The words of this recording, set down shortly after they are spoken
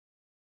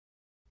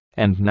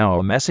And now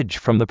a message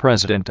from the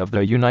President of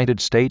the United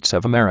States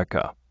of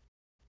America.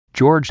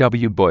 George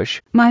W.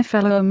 Bush. My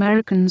fellow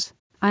Americans,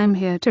 I am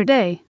here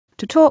today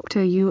to talk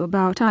to you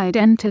about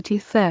identity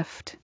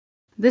theft.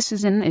 This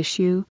is an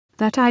issue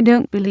that I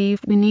don't believe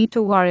we need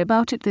to worry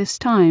about at this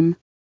time.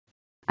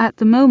 At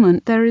the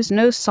moment there is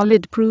no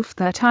solid proof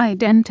that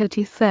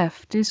identity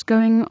theft is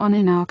going on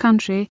in our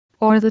country,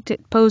 or that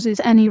it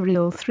poses any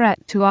real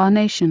threat to our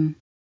nation.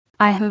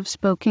 I have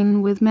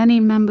spoken with many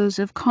members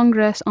of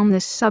Congress on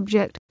this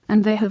subject,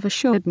 and they have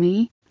assured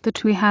me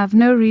that we have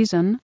no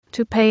reason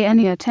to pay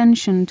any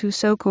attention to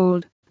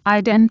so-called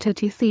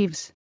identity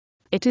thieves.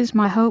 It is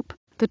my hope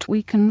that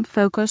we can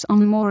focus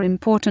on more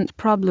important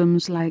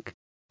problems like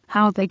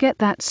how they get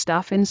that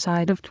stuff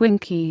inside of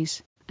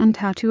Twinkies, and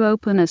how to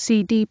open a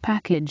CD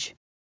package.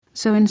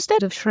 So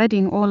instead of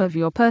shredding all of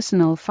your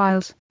personal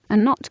files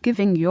and not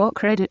giving your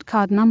credit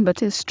card number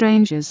to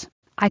strangers,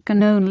 I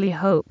can only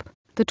hope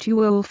that you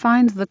will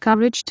find the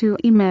courage to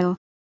email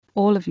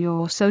all of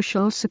your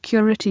social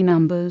security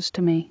numbers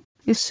to me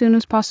as soon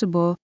as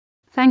possible.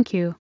 Thank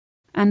you,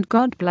 and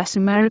God bless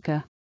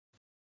America.